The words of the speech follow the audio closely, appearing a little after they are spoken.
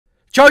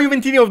Ciao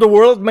Juventini of the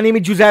world, my name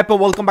is Giuseppe,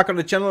 welcome back on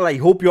the channel. I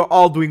hope you're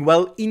all doing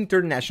well.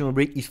 International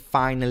break is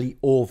finally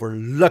over,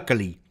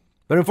 luckily.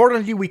 But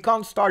unfortunately, we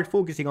can't start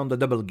focusing on the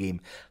double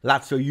game.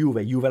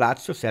 Lazio-Juve,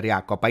 Juve-Lazio, Serie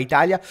A, Coppa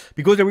Italia,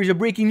 because there is a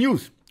breaking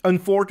news.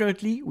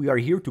 Unfortunately, we are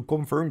here to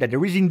confirm that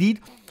there is indeed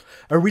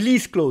a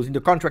release clause in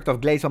the contract of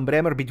Gleison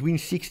Bremer between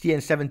 60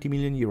 and 70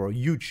 million euro.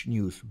 Huge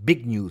news,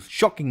 big news,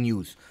 shocking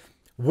news,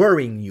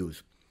 worrying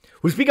news.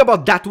 We'll speak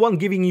about that one,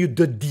 giving you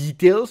the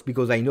details,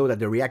 because I know that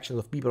the reactions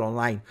of people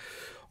online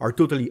are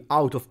totally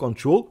out of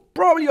control.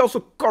 Probably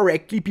also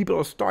correctly, people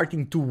are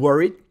starting to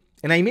worry.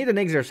 And I made an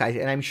exercise,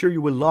 and I'm sure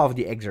you will love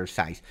the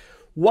exercise.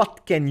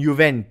 What can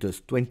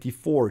Juventus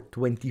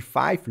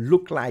 24-25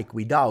 look like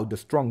without the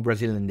strong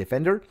Brazilian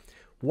defender?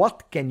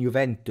 What can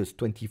Juventus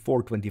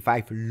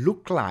 24-25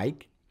 look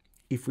like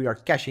if we are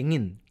cashing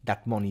in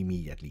that money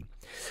immediately?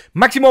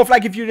 Maximum of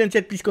like if you didn't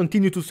yet, please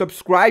continue to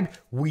subscribe.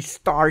 We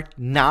start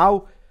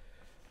now.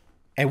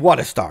 And what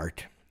a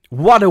start.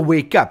 What a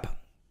wake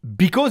up.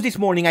 Because this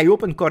morning I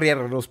opened Corriere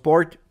dello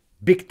Sport,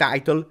 big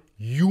title,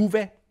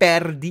 Juve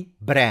perdi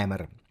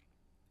Bremer.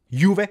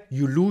 Juve,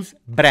 you lose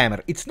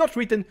Bremer. It's not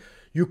written,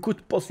 you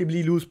could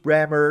possibly lose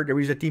Bremer, there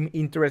is a team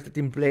interested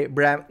in play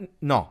Bremer.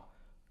 No.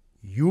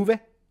 Juve,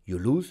 you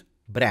lose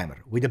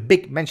Bremer. With a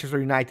big Manchester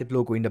United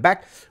logo in the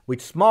back,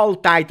 with small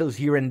titles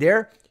here and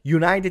there,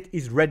 United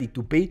is ready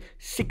to pay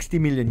 60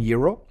 million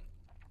euro.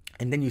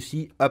 And then you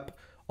see up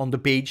on the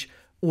page,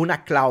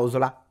 una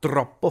clausola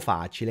troppo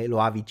facile lo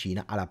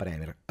avvicina alla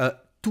Premier. A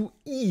too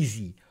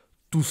easy,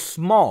 too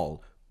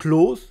small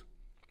clause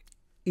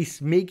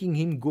is making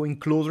him going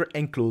closer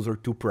and closer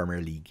to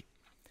Premier League.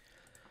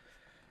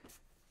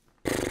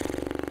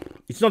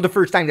 It's not the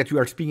first time that we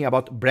are speaking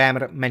about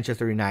Bremer,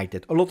 Manchester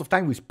United. A lot of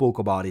time we spoke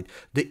about it.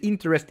 The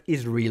interest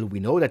is real.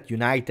 We know that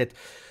United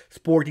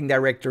sporting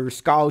directors,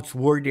 scouts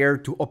were there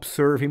to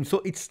observe him.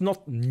 So it's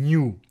not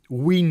new.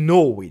 We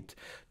know it.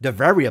 The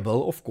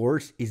variable, of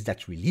course, is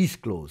that release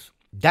clause.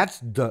 That's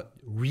the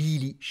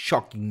really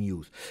shocking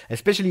news.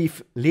 Especially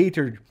if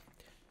later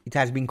it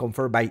has been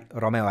confirmed by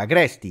Romeo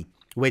Agresti.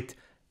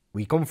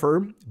 We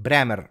confirm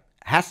Bremer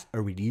has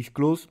a release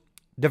clause.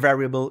 The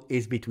variable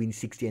is between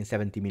 60 and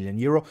 70 million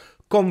euro.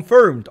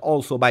 Confirmed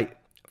also by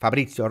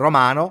Fabrizio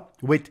Romano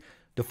with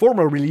the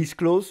formal release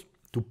clause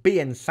to pay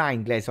and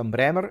sign Gleison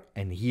Bremer,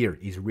 and here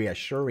is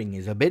reassuring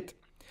is a bit,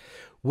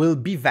 will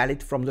be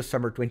valid from the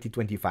summer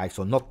 2025.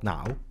 So not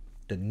now,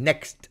 the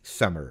next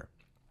summer.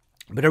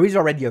 But there is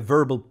already a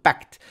verbal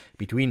pact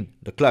between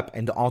the club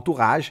and the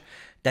entourage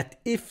that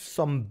if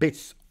some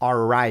bids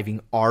are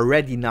arriving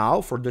already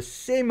now for the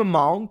same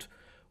amount,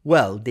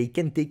 well, they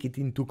can take it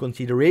into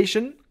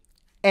consideration.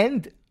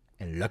 And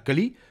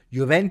luckily,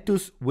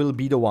 Juventus will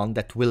be the one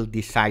that will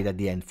decide at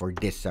the end for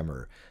this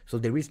summer. So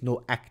there is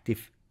no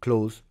active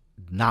clause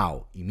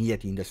now,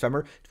 immediately in the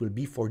summer. It will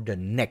be for the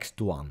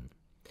next one.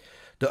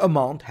 The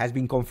amount has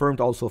been confirmed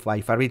also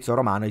by Fabrizio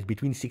Romano. It's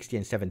between 60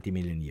 and 70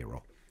 million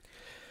euro.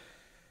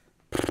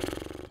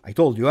 I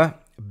told you,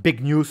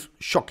 big news,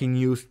 shocking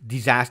news,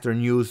 disaster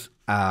news.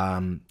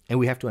 And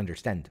we have to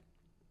understand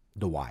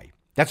the why.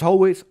 That's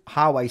always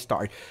how I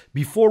start.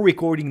 Before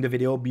recording the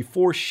video,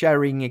 before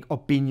sharing an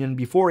opinion,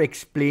 before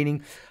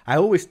explaining, I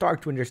always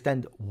start to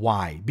understand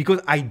why.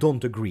 Because I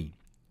don't agree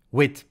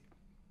with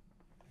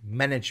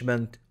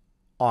management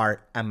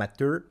are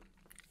amateur.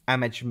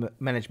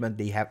 Management,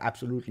 they have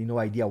absolutely no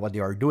idea what they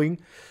are doing.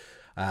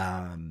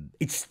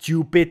 It's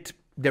stupid.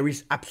 There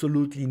is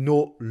absolutely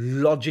no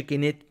logic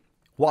in it.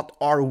 What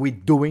are we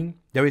doing?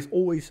 There is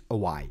always a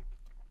why.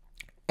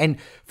 And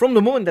from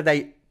the moment that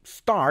I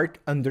start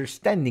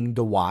understanding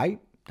the why,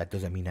 that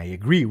doesn't mean I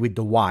agree with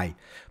the why,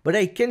 but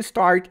I can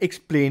start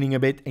explaining a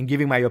bit and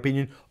giving my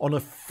opinion on a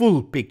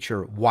full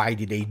picture. Why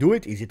did they do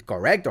it? Is it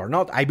correct or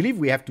not? I believe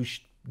we have to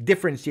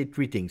differentiate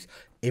three things.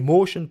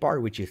 Emotion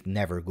part, which is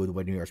never good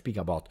when we are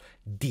speaking about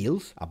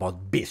deals,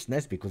 about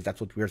business, because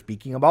that's what we are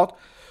speaking about.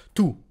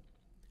 Two,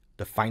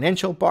 the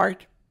financial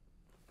part,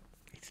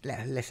 it's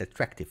less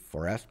attractive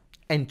for us.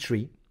 And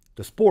three,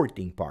 the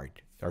sporting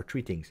part. There are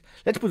three things.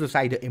 Let's put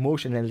aside the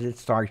emotion and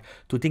let's start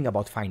to think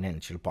about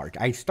financial part.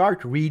 I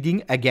start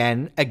reading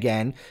again.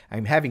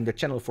 I'm having the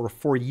channel for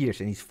 4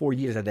 years and it's 4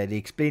 years that I'm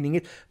explaining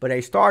it. But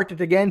I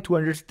started again to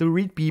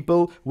read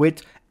people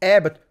with,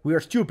 but we are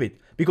stupid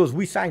because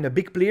we sign a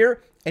big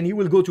player and he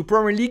will go to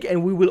Premier League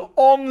and we will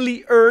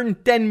only earn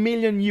 10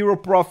 million euro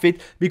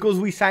profit because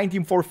we signed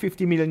him for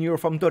 50 million euro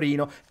from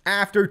Torino.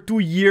 After 2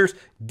 years,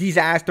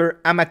 disaster,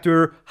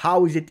 amateur.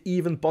 How is it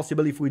even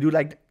possible if we do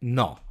like that?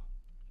 No.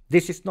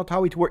 This is not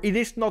how it works. It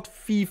is not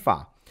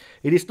FIFA.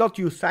 It is not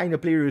you sign a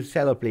player, you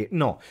sell a player.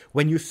 No.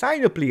 When you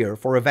sign a player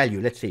for a value,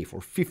 let's say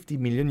for 50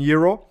 million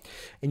euro,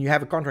 and you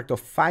have a contract of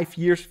 5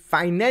 years,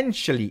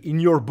 financially in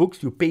your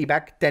books, you pay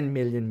back 10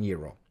 million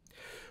euro.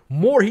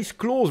 More he's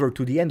closer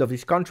to the end of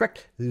his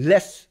contract,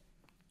 less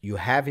you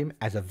have him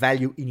as a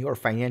value in your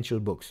financial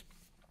books.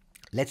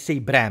 Let's say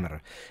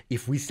Bremer.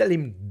 If we sell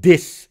him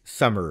this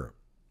summer,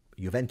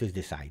 Juventus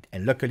decide.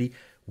 And luckily,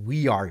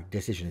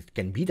 decision. It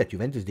can be that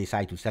Juventus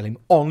decide to sell him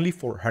only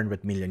for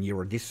 100 million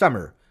euro this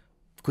summer.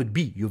 Could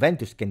be.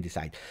 Juventus can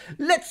decide.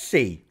 Let's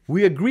say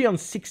we agree on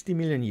 60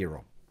 million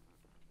euro.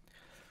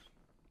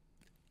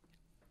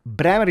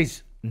 Bremer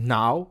is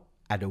now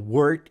at a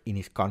word in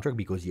his contract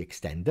because he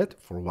extended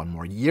for 1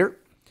 more year.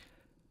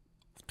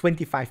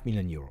 25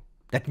 million euro.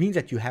 That means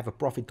that you have a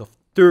profit of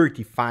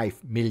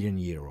 35 million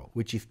euro,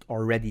 which is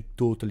already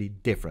totally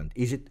different.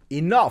 Is it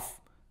enough?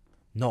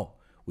 No,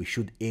 we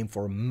should aim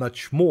for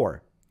much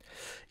more.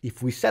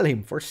 If we sell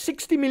him for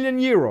 60 million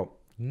euro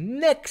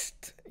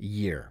next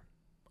year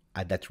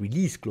at that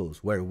release clause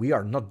where we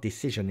are not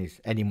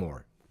decisionists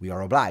anymore, we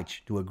are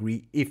obliged to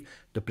agree if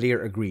the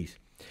player agrees.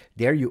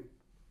 There you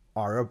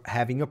are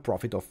having a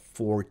profit of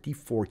 40,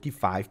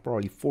 45,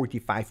 probably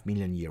 45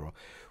 million euro,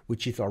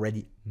 which is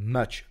already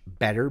much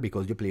better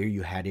because the player,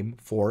 you had him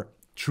for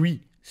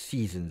 3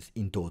 seasons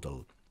in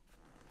total.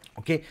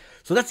 Okay,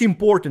 so that's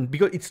important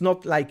because it's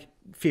not like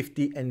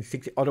 50 and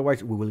 60,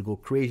 otherwise we will go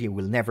crazy and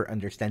we'll never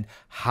understand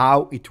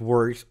how it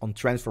works on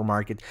transfer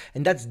market.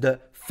 And that's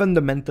the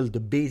fundamental, the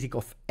basic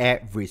of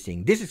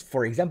everything. This is,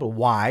 for example,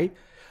 why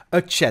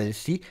a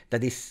Chelsea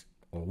that is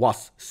or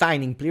was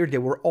signing players, they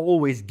were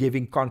always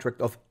giving contract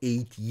of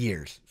 8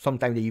 years.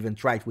 Sometimes they even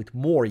tried with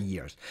more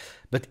years,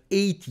 but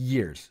 8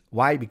 years.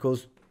 Why?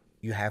 Because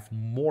you have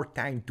more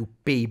time to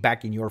pay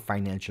back in your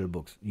financial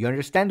books. You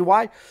understand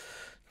why?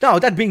 Now,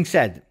 that being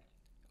said,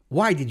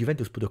 why did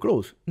Juventus put a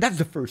clause? That's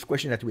the first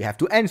question that we have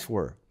to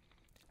answer.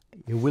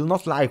 You will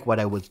not like what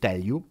I will tell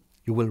you.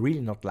 You will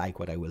really not like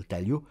what I will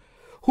tell you.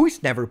 Who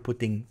is never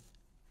putting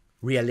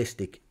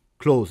realistic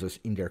clauses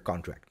in their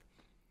contract?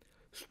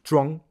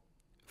 Strong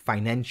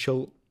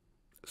financial,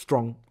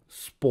 strong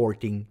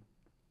sporting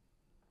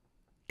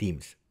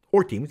teams,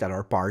 or teams that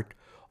are part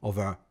of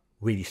a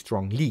really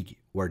strong league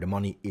where the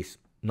money is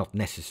not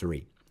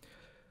necessary.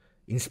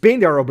 In Spain,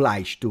 they are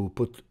obliged to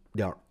put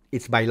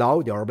it's by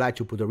law, they are obliged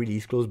to put a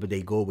release clause, but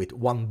they go with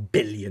 1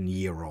 billion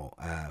euro,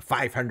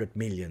 500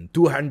 million,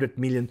 200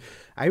 million.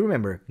 I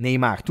remember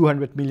Neymar,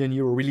 200 million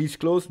euro release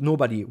clause.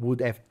 Nobody would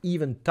have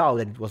even thought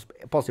that it was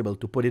possible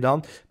to put it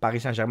on.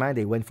 Paris Saint-Germain,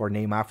 they went for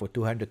Neymar for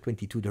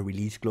 222, the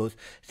release clause.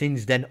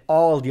 Since then,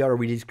 all the other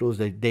release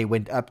clauses, they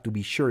went up to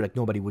be sure that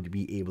nobody would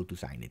be able to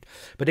sign it.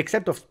 But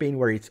except of Spain,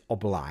 where it's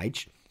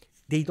obliged,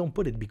 they don't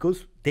put it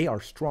because they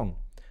are strong.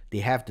 They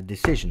have the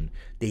decision.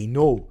 They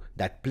know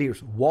that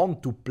players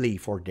want to play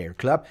for their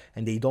club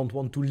and they don't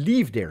want to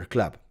leave their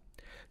club.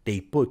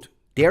 They put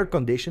their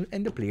condition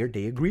and the player,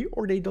 they agree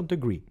or they don't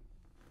agree.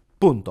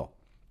 Punto.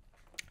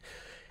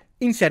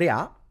 In Serie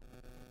A,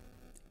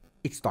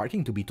 it's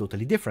starting to be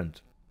totally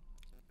different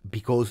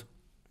because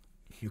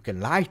you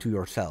can lie to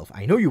yourself.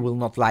 I know you will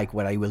not like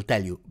what I will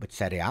tell you, but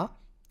Serie A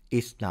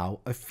is now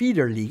a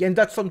feeder league. And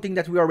that's something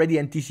that we already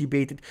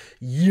anticipated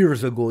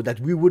years ago, that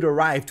we would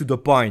arrive to the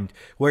point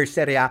where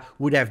Serie A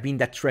would have been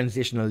that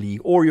transitional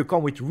league. Or you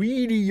come with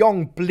really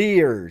young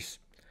players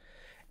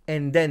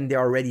and then they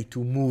are ready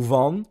to move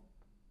on.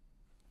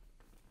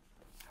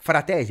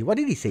 Fratesi, what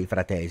did he say,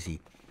 Fratesi?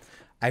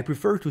 I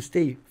prefer to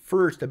stay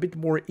first a bit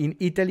more in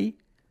Italy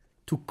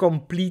to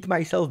complete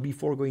myself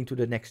before going to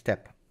the next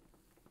step.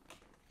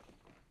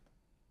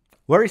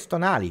 Where is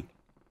Tonali?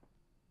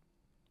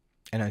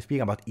 And I'm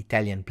speaking about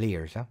Italian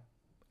players. Huh?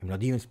 I'm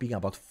not even speaking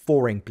about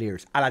foreign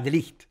players. Ala De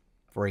Ligt,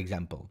 for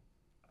example.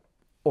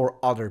 Or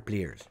other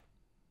players.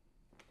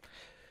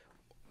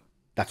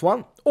 That's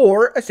one.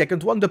 Or a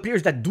second one, the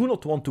players that do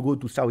not want to go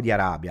to Saudi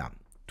Arabia.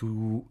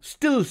 To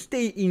still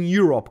stay in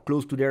Europe,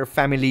 close to their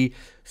family,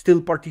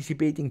 still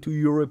participating to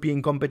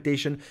European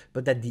competition,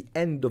 but at the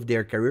end of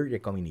their career, they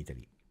come in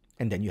Italy.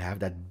 And then you have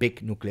that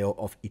big nucleo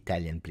of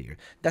Italian players.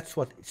 That's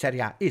what Serie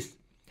A is.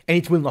 And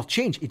it will not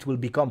change. It will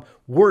become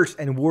worse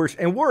and worse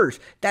and worse.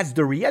 That's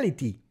the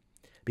reality.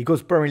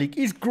 Because Premier League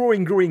is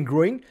growing, growing,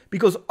 growing.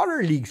 Because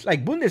other leagues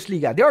like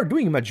Bundesliga, they are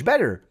doing much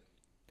better.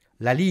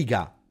 La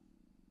Liga,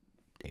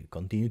 they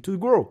continue to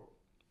grow.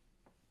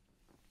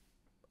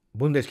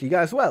 Bundesliga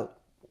as well.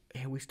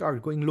 And we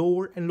start going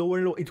lower and lower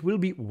and lower. It will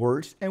be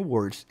worse and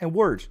worse and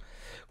worse.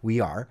 We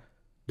are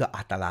the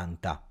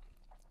Atalanta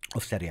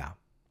of Serie A.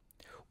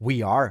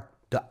 We are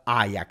the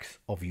Ajax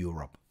of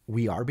Europe.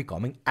 We are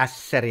becoming, as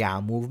Serie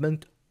A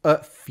movement,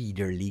 a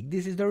feeder league.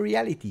 This is the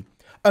reality.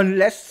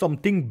 Unless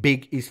something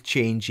big is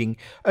changing,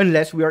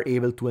 unless we are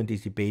able to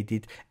anticipate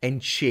it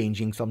and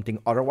changing something,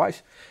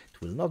 otherwise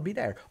it will not be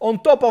there.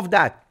 On top of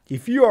that,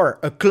 if you are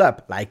a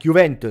club like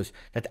Juventus,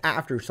 that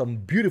after some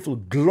beautiful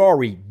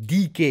glory,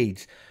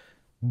 decades,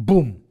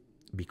 boom,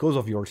 because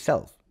of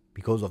yourself,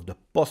 because of the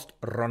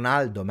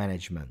post-Ronaldo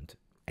management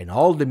and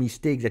all the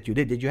mistakes that you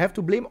did, you have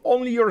to blame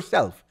only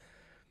yourself.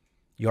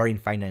 You're in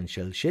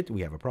financial shit, we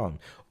have a problem.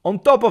 On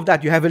top of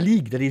that, you have a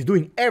league that is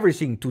doing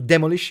everything to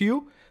demolish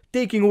you,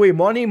 taking away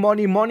money,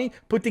 money, money,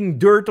 putting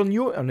dirt on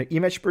you on an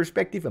image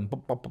perspective, and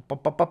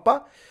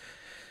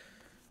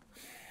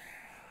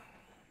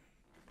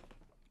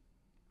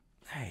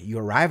you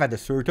arrive at a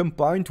certain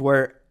point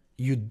where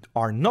you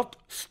are not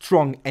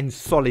strong and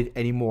solid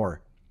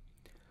anymore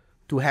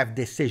to have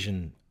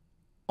decision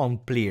on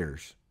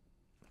players.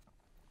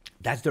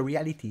 That's the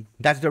reality.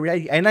 That's the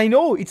reality. And I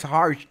know it's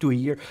hard to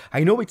hear.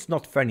 I know it's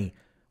not funny.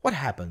 What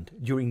happened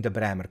during the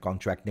Bremer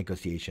contract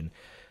negotiation?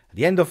 At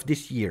the end of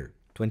this year,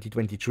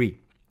 2023,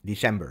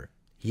 December,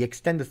 he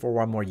extended for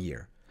 1 more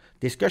year.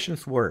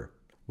 Discussions were,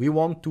 we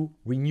want to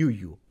renew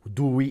you.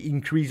 Do we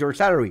increase your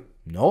salary?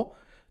 No.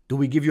 Do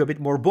we give you a bit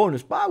more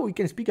bonus? Well, we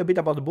can speak a bit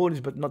about the bonus,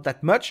 but not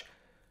that much.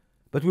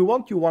 But we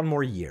want you 1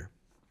 more year.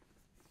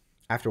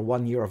 After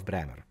 1 year of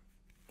Bremer,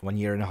 1.5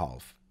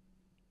 years.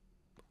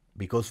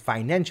 Because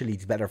financially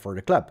it's better for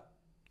the club.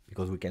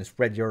 Because we can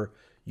spread your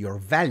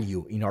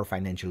value in our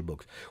financial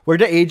books. Where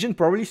the agent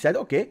probably said,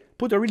 okay,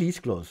 put a release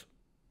clause.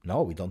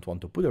 No, we don't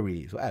want to put a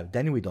release. Well,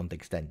 then we don't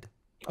extend.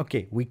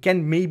 Okay, we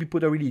can maybe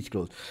put a release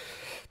clause.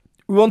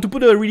 We want to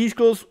put a release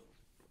clause,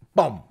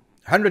 boom,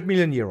 100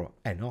 million euro.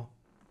 And no,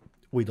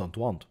 we don't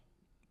want.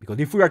 Because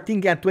if we are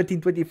thinking at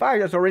 2025,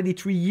 that's already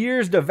 3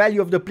 years. The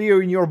value of the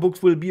player in your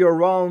books will be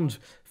around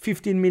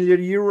 15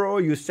 million euro.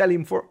 You sell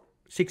him for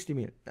 60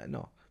 million.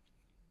 No.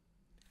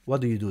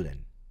 What do you do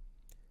then?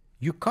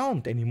 You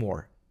can't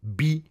anymore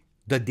be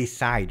the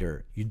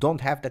decider. You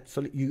don't have that,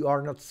 you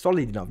are not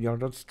solid enough, you are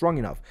not strong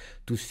enough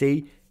to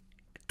say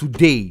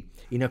today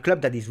in a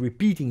club that is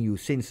repeating you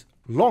since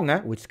long,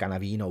 with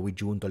Scanavino, with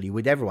Giuntoli,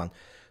 with everyone,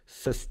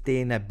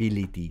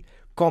 sustainability,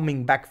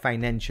 coming back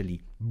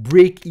financially,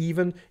 break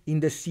even in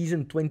the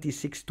season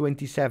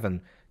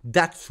 26-27.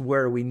 That's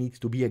where we need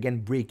to be again,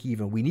 break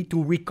even. We need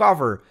to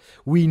recover.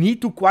 We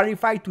need to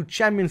qualify to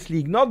Champions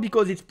League, not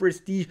because it's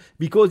prestige,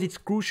 because it's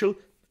crucial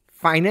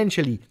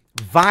financially,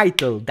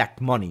 vital, that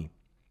money.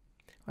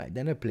 Right,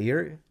 then a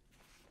player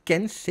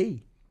can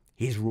say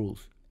his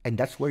rules, and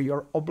that's where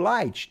you're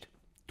obliged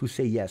to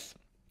say yes.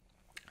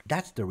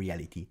 That's the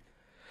reality.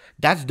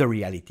 That's the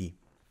reality.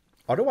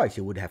 Otherwise,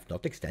 he would have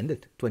not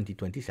extended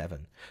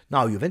 2027.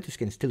 Now, Juventus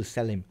can still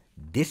sell him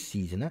this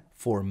season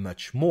for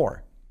much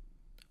more,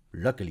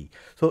 luckily.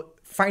 So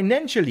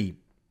financially,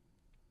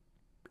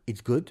 it's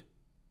good.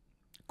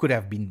 Could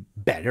have been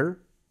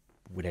better.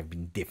 Would have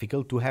been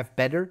difficult to have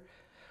better.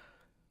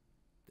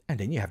 And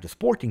then you have the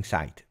sporting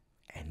side.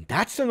 And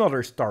that's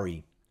another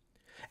story.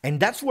 And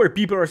that's where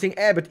people are saying,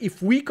 but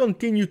if we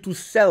continue to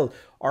sell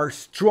our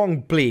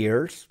strong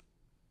players,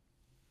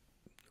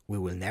 we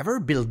will never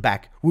build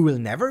back. We will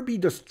never be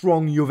the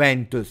strong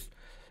Juventus.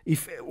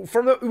 If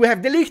we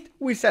have De Ligt,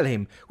 we sell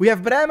him. We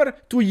have Bremer,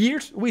 2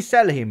 years, we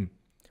sell him.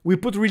 We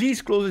put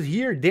release clauses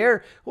here,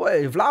 there.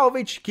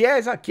 Vlahovic,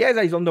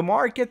 Chiesa is on the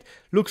market.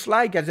 Looks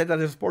like, as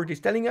the sport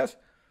is telling us.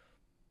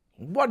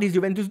 What is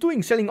Juventus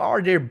doing? Selling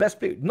their best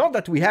players. Not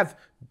that we have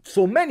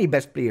so many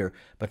best players,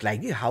 but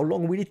like this, how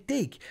long will it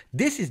take?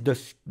 This is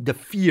the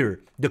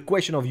fear, the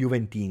question of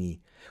Juventini.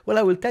 Well,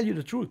 I will tell you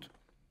the truth.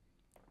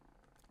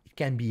 It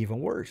can be even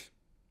worse.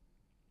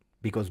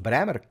 Because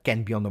Bremer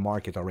can be on the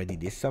market already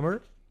this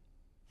summer.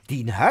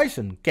 Dean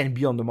Huijsen can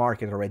be on the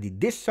market already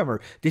this summer.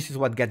 This is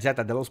what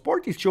Gazzetta dello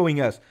Sport is showing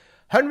us.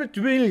 100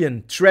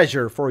 million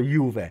treasure for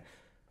Juve.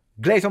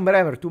 Gleison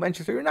Bremer to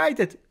Manchester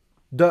United.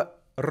 The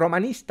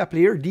Romanista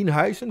player, Dean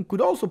Huijsen,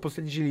 could also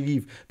potentially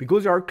leave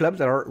because there are clubs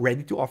that are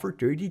ready to offer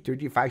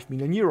 30-35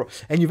 million euro.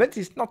 And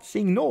Juventus is not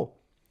saying no.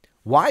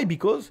 Why?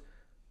 Because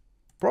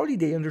probably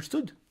they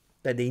understood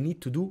that they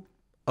need to do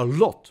a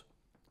lot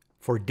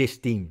for this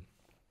team.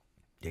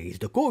 There is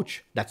the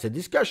coach. That's a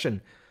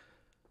discussion.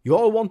 You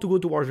all want to go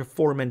towards a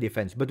 4-man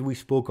defense, but we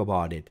spoke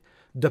about it.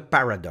 The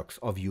paradox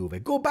of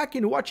Juve. Go back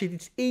and watch it.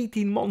 It's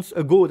 18 months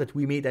ago that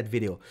we made that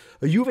video.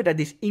 A Juve that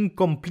is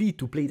incomplete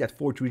to play that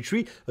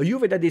 4-3-3. A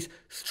Juve that is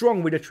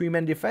strong with a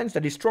 3-man defense,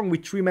 that is strong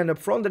with 3 men up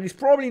front, that is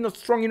probably not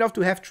strong enough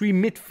to have 3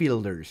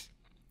 midfielders.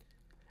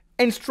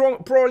 And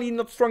probably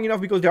not strong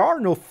enough because there are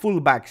no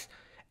fullbacks.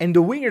 And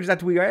the wingers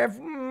that we have...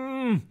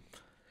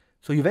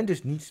 So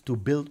Juventus needs to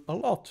build a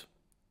lot.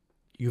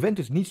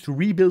 Juventus needs to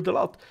rebuild a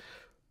lot.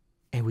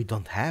 And we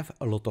don't have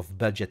a lot of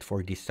budget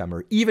for this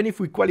summer. Even if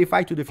we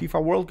qualify to the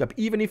FIFA World Cup,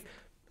 even if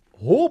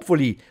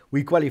hopefully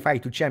we qualify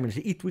to Champions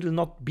League, it will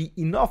not be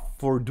enough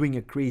for doing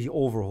a crazy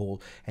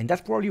overhaul. And that's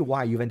probably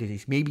why Juventus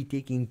is maybe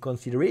taking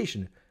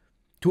consideration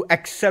to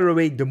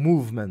accelerate the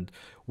movement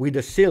with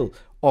the sale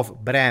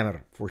of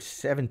Bremer for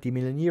 70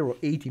 million euro,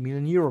 80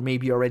 million euro,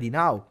 maybe already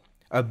now.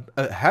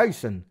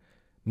 Huijsen,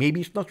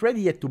 maybe it's not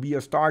ready yet to be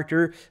a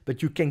starter,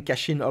 but you can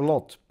cash in a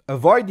lot.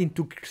 Avoiding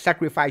to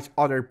sacrifice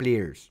other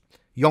players.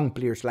 Young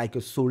players like a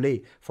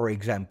Solé, for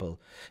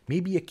example.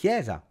 Maybe a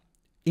Chiesa.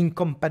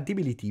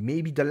 Incompatibility.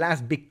 Maybe the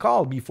last big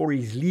call before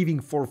he's leaving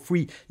for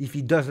free if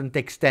he doesn't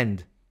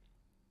extend.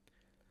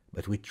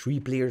 But with 3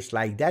 players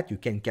like that, you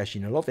can cash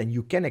in a lot and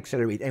you can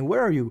accelerate. And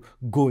where are you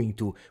going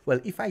to?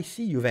 Well, if I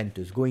see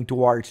Juventus going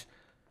towards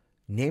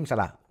names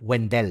like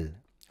Wendell,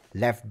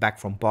 left back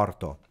from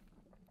Porto.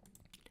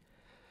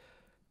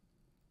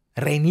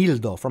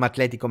 Reinildo from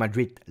Atletico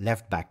Madrid,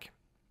 left back.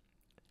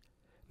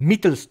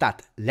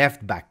 Mittelstadt,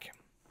 left back.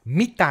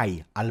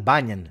 Mitai,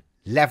 Albanian,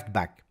 left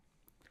back.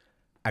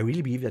 I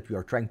really believe that we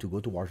are trying to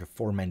go towards a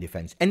 4-man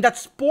defense. And that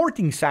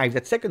sporting side,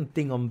 that second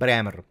thing on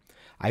Bremer.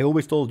 I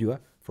always told you,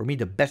 for me,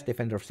 the best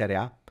defender of Serie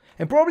A.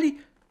 And probably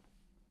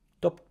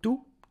top 2,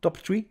 top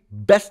 3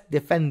 best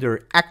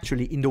defender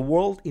actually in the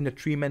world in a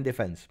 3-man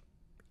defense.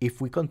 if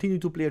we continue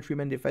to play a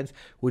 3-man defense,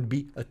 would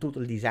be a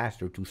total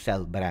disaster to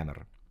sell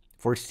Bremer.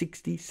 For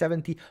 60,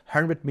 70,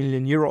 100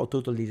 million euro, a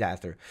total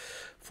disaster.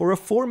 For a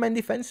 4-man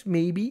defense,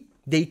 maybe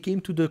they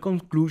came to the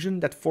conclusion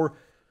that for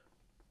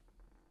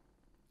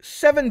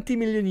 70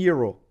 million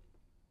euro,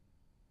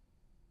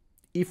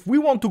 if we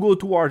want to go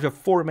towards a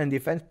 4-man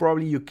defense,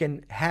 probably you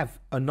can have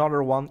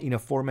another one in a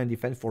 4-man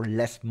defense for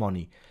less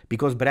money,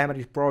 because Bremer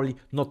is probably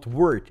not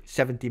worth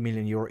 70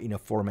 million euro in a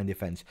 4-man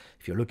defense.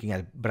 If you're looking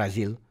at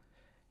Brazil,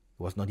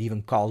 he was not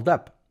even called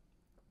up.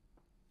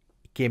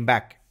 He came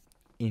back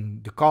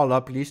in the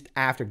call-up list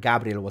after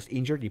Gabriel was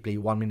injured. He played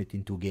 1 minute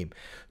in 2 games.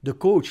 The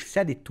coach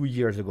said it 2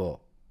 years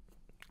ago.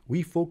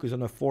 We focus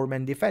on a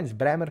 4-man defense.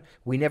 Bremer,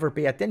 we never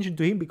pay attention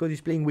to him because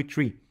he's playing with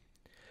 3.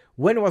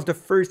 When was the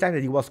first time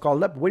that he was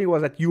called up? When he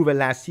was at Juve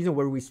last season,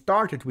 where we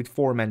started with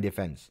 4-man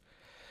defense.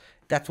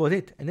 That was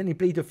it. And then he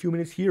played a few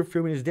minutes here, a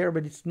few minutes there,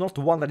 but it's not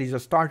one that is a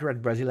starter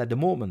at Brazil at the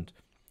moment.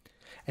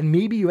 And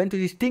maybe Juventus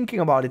is thinking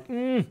about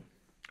it.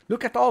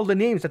 Look at all the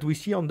names that we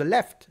see on the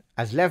left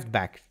as left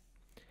backs.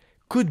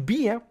 Could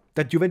be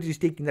that Juventus is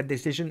taking that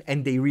decision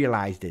and they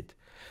realized it.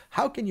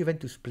 How can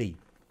Juventus play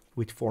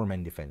with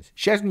 4-man defense?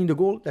 Szczesny in the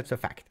goal, that's a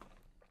fact.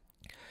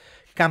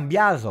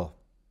 Cambiaso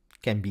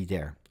can be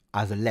there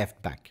as a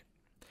left back.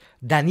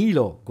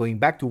 Danilo, going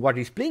back to what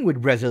he's playing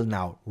with Brazil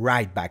now,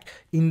 right back.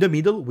 In the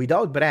middle,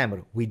 without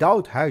Bremer,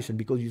 without Huijsen,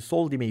 because you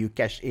sold him and you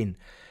cashed in.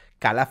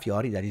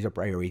 Calafiori, that is a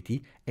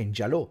priority, and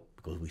Jalot,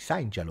 because we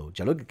signed Jalot.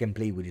 Jalot can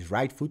play with his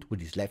right foot, with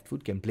his left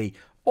foot, can play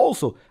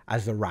also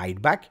as a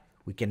right back.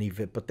 We can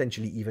even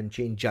potentially even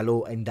change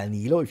Jalot and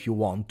Danilo if you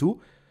want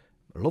to.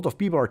 A lot of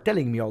people are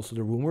telling me also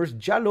the rumors.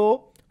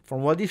 Jalot,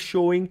 from what is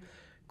showing,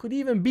 could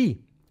even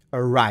be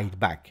a right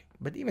back.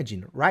 But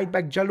imagine, right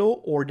back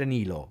Jalot or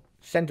Danilo.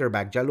 Center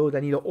back Jalot,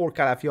 Danilo or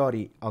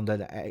Calafiori on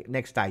the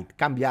next side.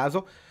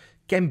 Cambiaso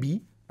can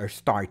be a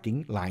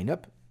starting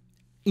lineup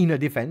in a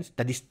defense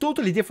that is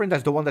totally different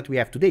as the one that we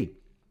have today.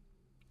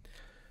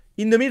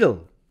 In the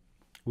middle,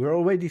 we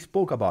already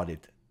spoke about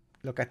it.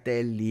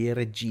 Locatelli,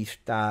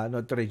 Regista,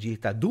 not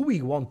Regista. Do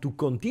we want to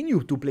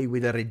continue to play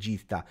with a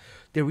Regista?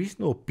 There is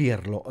no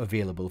Pirlo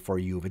available for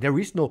Juve. There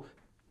is no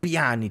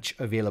Pjanic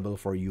available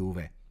for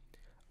Juve.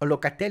 A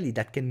Locatelli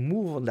that can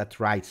move on that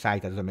right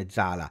side as a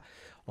mezzala.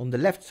 On the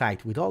left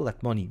side, with all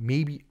that money,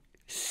 maybe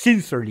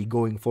sincerely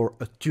going for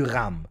a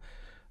Thuram.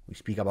 We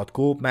speak about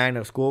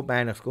Koopmeiners.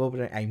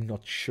 I'm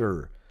not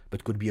sure.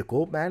 But could be a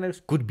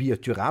Koopmeiners, could be a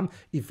Thuram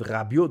if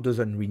Rabiot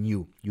doesn't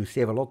renew. You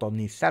save a lot on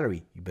his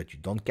salary, but you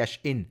don't cash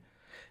in.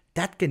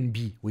 That can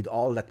be, with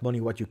all that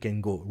money, what you can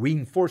go.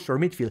 Reinforce your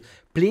midfield,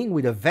 playing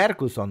with a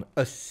Verkuson,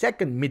 a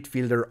second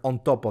midfielder on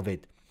top of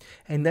it.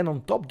 And then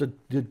on top,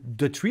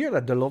 the trio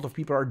that a lot of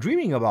people are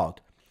dreaming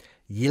about.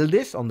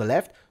 Yildiz on the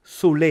left,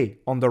 Solé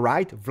on the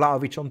right,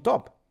 Vlahovic on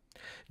top.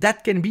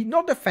 That can be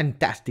not a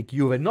fantastic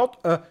Juve, not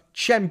a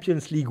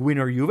Champions League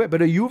winner Juve,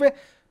 but a Juve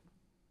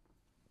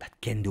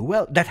that can do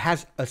well, that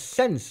has a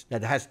sense,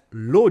 that has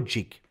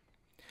logic.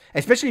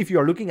 Especially if you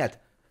are looking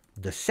at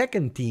the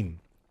second team,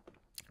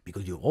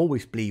 because you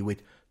always play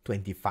with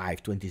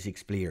 25,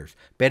 26 players.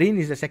 Perin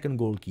is the second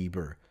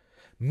goalkeeper.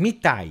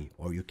 Mitai,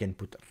 or you can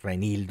put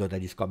Renildo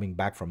that is coming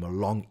back from a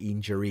long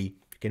injury.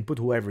 You can put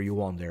whoever you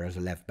want there as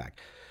a left back.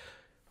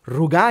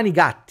 Rugani,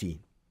 Gatti.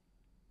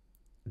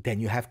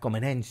 Then you have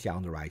Comenencia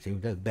on the right. So you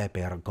have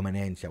Beppe,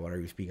 Comenencia, what are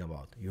you speaking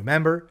about? You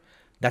remember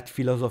that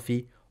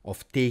philosophy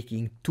of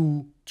taking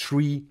 2,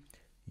 3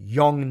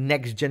 young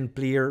next-gen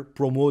player,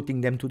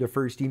 promoting them to the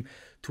first team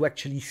to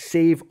actually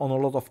save on a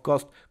lot of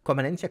cost.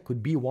 Comenencia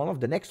could be one of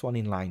the next one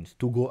in lines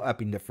to go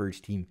up in the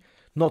first team.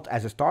 Not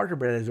as a starter,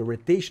 but as a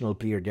rotational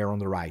player there on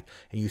the right.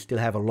 And you still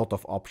have a lot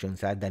of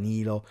options.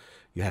 Danilo,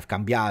 you have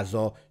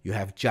Cambiaso, you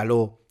have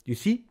Jalot. You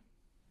see?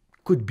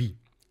 Could be.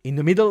 In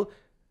the middle,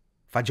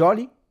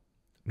 Fagioli,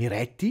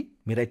 Miretti.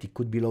 Miretti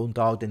could be loaned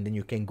out and then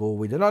you can go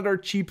with another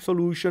cheap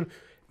solution.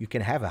 You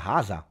can have a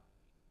Haza.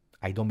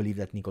 I don't believe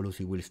that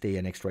Nicolosi will stay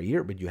an extra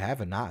year, but you have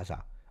a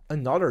Haza.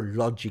 Another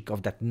logic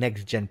of that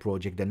next-gen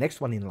project, the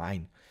next one in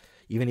line.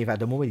 Even if at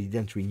the moment he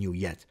didn't renew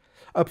yet.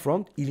 Up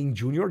front, Ealing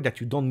Jr. that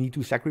you don't need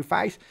to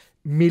sacrifice.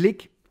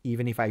 Milik,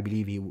 even if I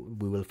believe we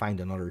will find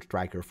another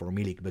striker for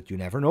Milik, but you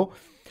never know.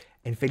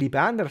 And Felipe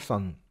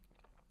Anderson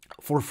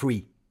for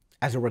free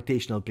as a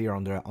rotational player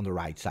on the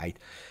right side.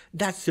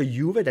 That's a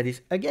Juve that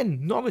is, again,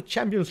 not a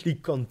Champions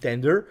League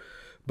contender,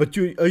 but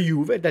a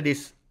Juve that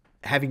is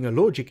having a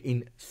logic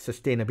in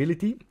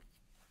sustainability,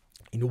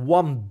 in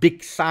one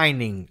big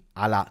signing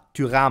a la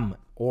Thuram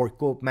or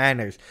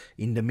Koopmeiners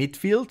in the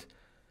midfield,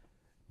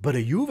 but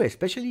a Juve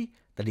especially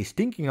that is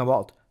thinking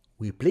about,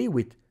 we play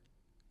with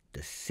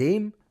the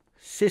same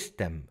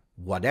system,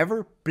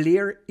 whatever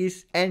player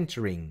is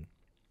entering.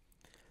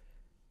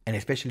 And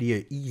especially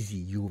an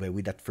easy Juve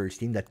with that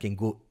first team that can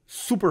go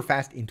super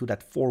fast into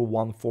that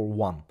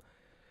 4-1-4-1.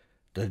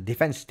 The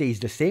defense stays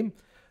the same.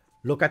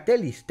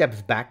 Locatelli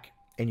steps back,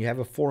 and you have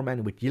a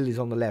 4-man with Yildiz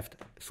on the left,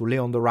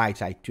 Solé on the right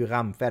side,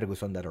 Thuram,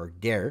 Ferguson that are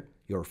there,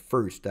 your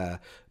first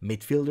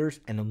midfielders,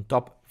 and on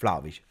top,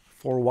 Vlahovic.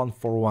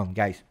 4-1-4-1,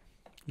 guys.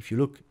 If you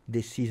look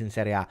this season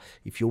Serie A,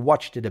 if you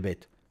watched it a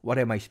bit, what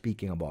am I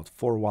speaking about?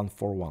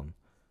 4-1-4-1.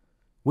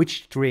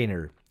 Which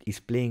trainer is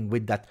playing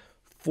with that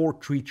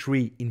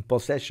 4-3-3 in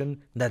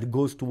possession that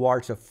goes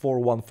towards a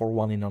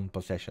 4-1-4-1 in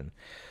possession?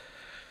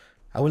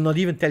 I will not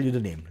even tell you the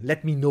name.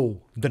 Let me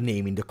know the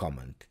name in the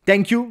comment.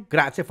 Thank you.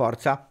 Grazie,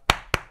 forza.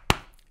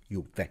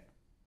 Juve.